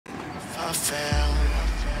I fell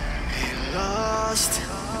and lost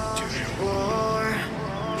to the war.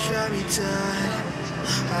 Let me die.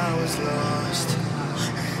 I was lost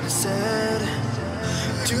and I said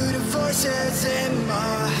to the voices in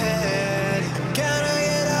my head, I gotta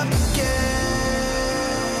get up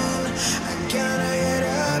again. I gotta get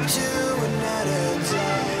up to another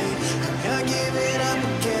day. I'm not giving up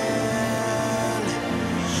again.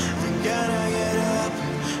 I gotta get up.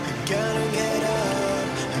 I gotta get up.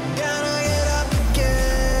 I gotta get up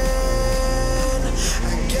again.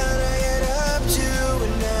 I gotta get up to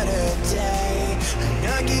another day. I'm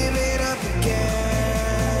not giving up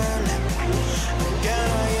again. I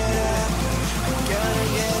gotta get up. I gotta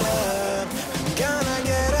get up. I gotta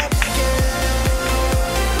get up again.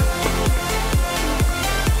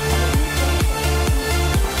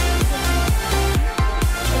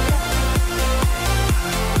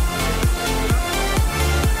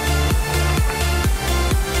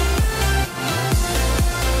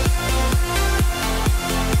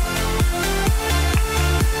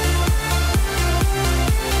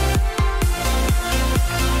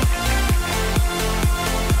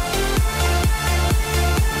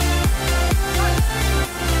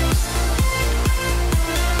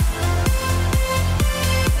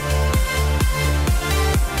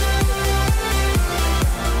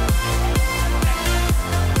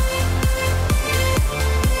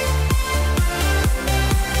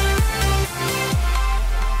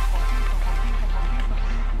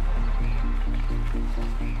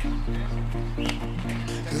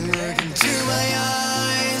 Look into my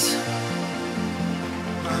eyes.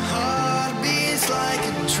 My heart beats like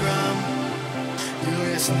a drum. You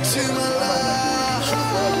listen to my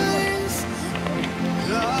lies.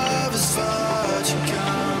 Love is far to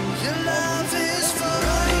come. Your love is far.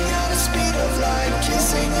 Running at the speed of light,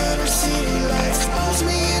 kissing under city lights. Calls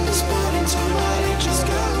me in this morning time, while it just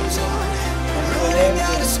goes on. Running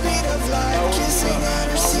at the speed of light, kissing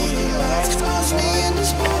under city lights. Calls me in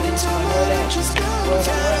this morning time, while it just goes on.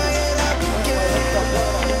 Gotta get up again.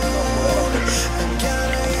 I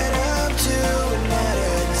gotta get up to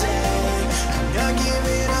another day. I'm not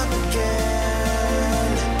giving up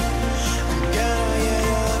again. I gotta get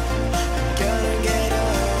up. I gotta get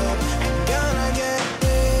up. I gotta get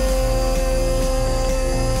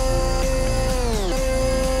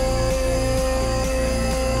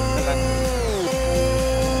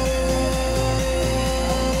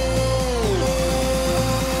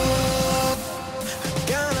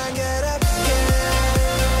Gonna get up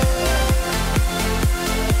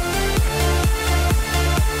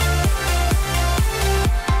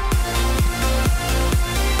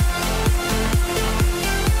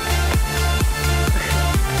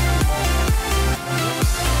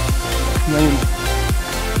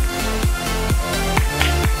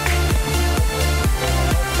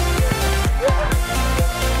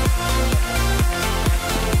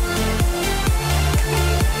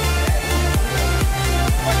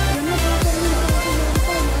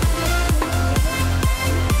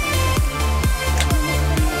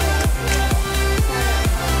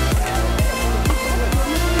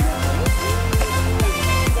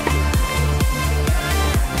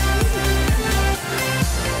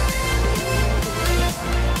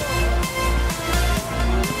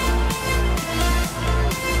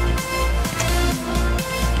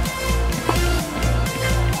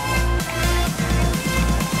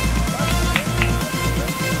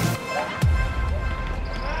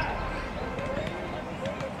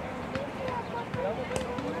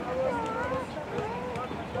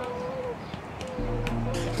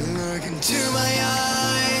Look into my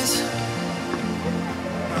eyes.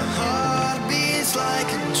 My heart beats like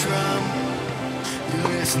a drum. You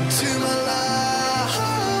listen to my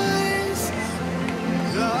lies.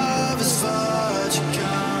 Love is far to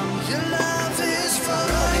come. Your love is far.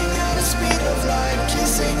 Running at the speed of light,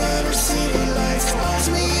 kissing under city lights. Calls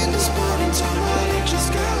me in this morning time, while it just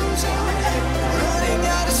goes on. Running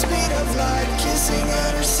at the speed of light, kissing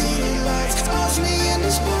under city lights. Calls me in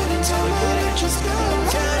this morning time, while it just goes on.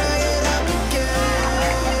 Gotta get up again.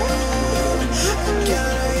 I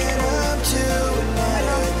gotta get up to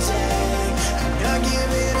another day. I'm not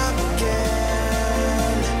giving up.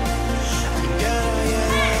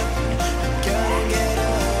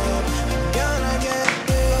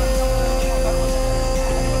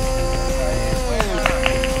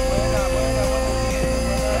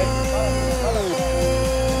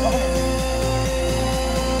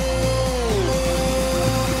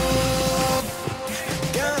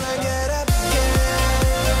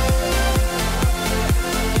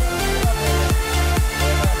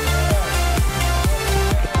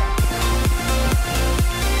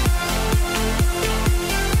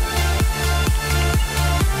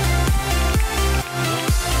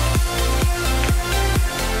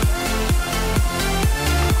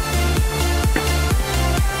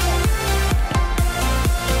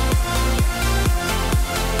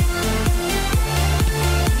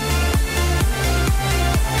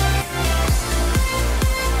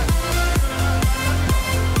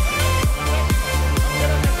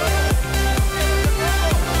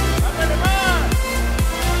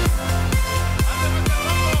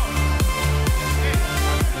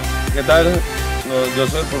 ¿qué tal? Yo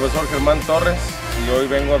soy el profesor Germán Torres y hoy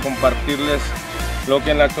vengo a compartirles lo que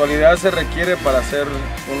en la actualidad se requiere para hacer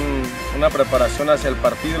una preparación hacia el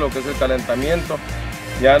partido, lo que es el calentamiento.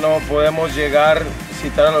 Ya no podemos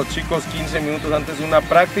citar a los chicos 15 minutos antes de una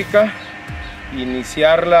práctica,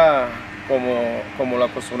 iniciarla como lo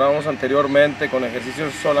acostumbrábamos anteriormente, con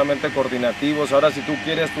ejercicios solamente coordinativos. Ahora, si tú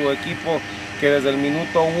quieres tu equipo que desde el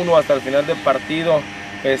minuto 1 hasta el final del partido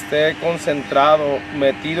esté concentrado,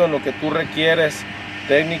 metido en lo que tú requieres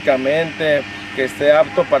técnicamente, que esté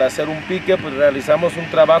apto para hacer un pique, pues realizamos un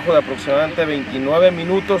trabajo de aproximadamente 29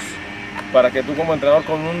 minutos para que tú como entrenador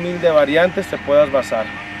con un 1000 de variantes te puedas basar.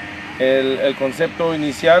 El concepto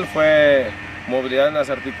inicial fue movilidad en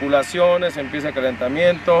las articulaciones, empieza el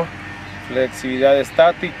calentamiento, flexibilidad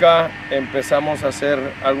estática, empezamos a hacer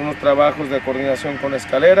algunos trabajos de coordinación con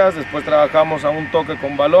escaleras, después trabajamos a un toque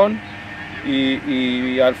con balón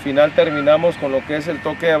y al final terminamos con lo que es el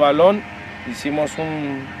toque de balón. Hicimos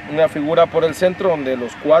una figura por el centro donde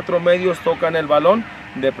los 4 medios tocan el balón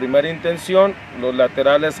de primera intención, los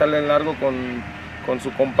laterales salen largo con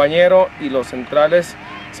su compañero y los centrales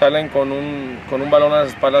salen con un balón a las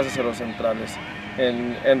espaldas hacia los centrales.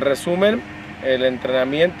 En resumen, el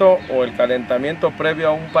entrenamiento o el calentamiento previo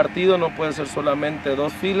a un partido no puede ser solamente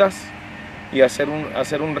 2 filas y hacer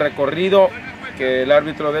un recorrido, que el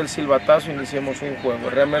árbitro dé el silbatazo e iniciemos un juego.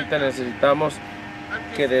 Realmente necesitamos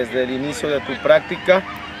que desde el inicio de tu práctica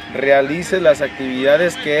realices las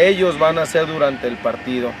actividades que ellos van a hacer durante el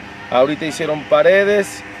partido. Ahorita hicieron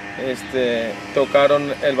paredes,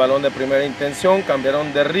 tocaron el balón de primera intención,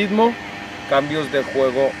 cambiaron de ritmo, cambios de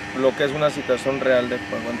juego, lo que es una situación real de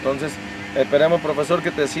juego. Entonces, esperemos, profesor,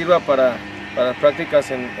 que te sirva para las prácticas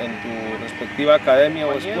en tu respectiva academia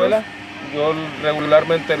o escuela. Yo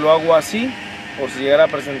regularmente lo hago así, por si llegara a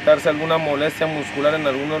presentarse alguna molestia muscular en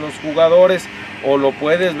alguno de los jugadores, o lo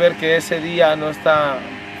puedes ver que ese día no está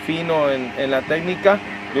fino en la técnica.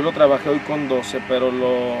 Yo lo trabajé hoy con 12, pero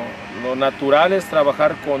lo natural es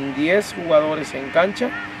trabajar con 10 jugadores en cancha,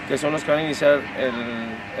 que son los que van a iniciar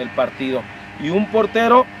el partido. Y un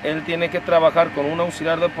portero, él tiene que trabajar con un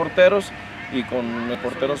auxiliar de porteros y con el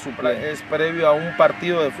portero suplente. Es previo a un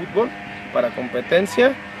partido de fútbol para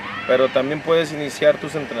competencia, pero también puedes iniciar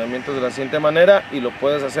tus entrenamientos de la siguiente manera y lo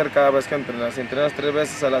puedes hacer cada vez que entrenas. Si entrenas 3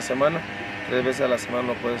 veces a la semana, 3 veces a la semana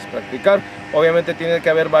lo puedes practicar. Obviamente tiene que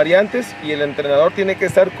haber variantes y el entrenador tiene que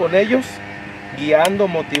estar con ellos, guiando,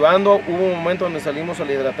 motivando. Hubo un momento donde salimos a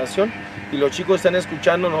la hidratación y los chicos están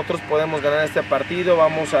escuchando: nosotros podemos ganar este partido,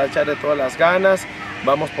 vamos a echarle todas las ganas,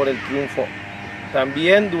 vamos por el triunfo.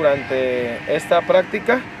 También durante esta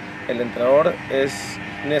práctica el entrenador es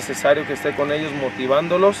necesario que esté con ellos,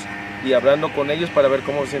 motivándolos y hablando con ellos para ver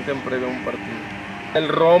cómo se sienten previo a un partido. El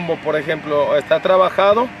rombo, por ejemplo, está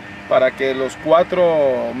trabajado para que los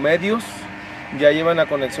 4 medios ya llevan la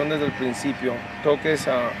conexión desde el principio, toques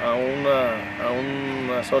a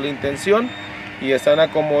una sola intención, y están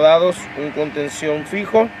acomodados un contención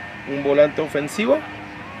fijo, un volante ofensivo,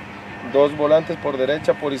 2 volantes por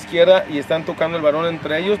derecha, por izquierda, y están tocando el balón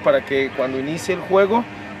entre ellos para que cuando inicie el juego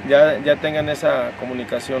ya tengan esa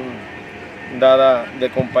comunicación dada de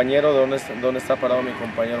compañero, de dónde está parado mi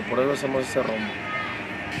compañero. Por eso hacemos ese rombo.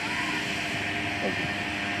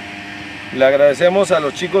 Le agradecemos a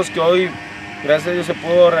los chicos que hoy, gracias a Dios, se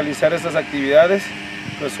pudo realizar estas actividades,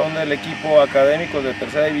 pues son del equipo académico de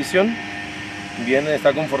tercera división.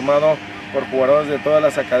 Está conformado por jugadores de todas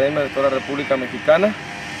las academias de toda la República Mexicana,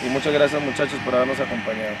 y muchas gracias, muchachos, por habernos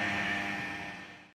acompañado.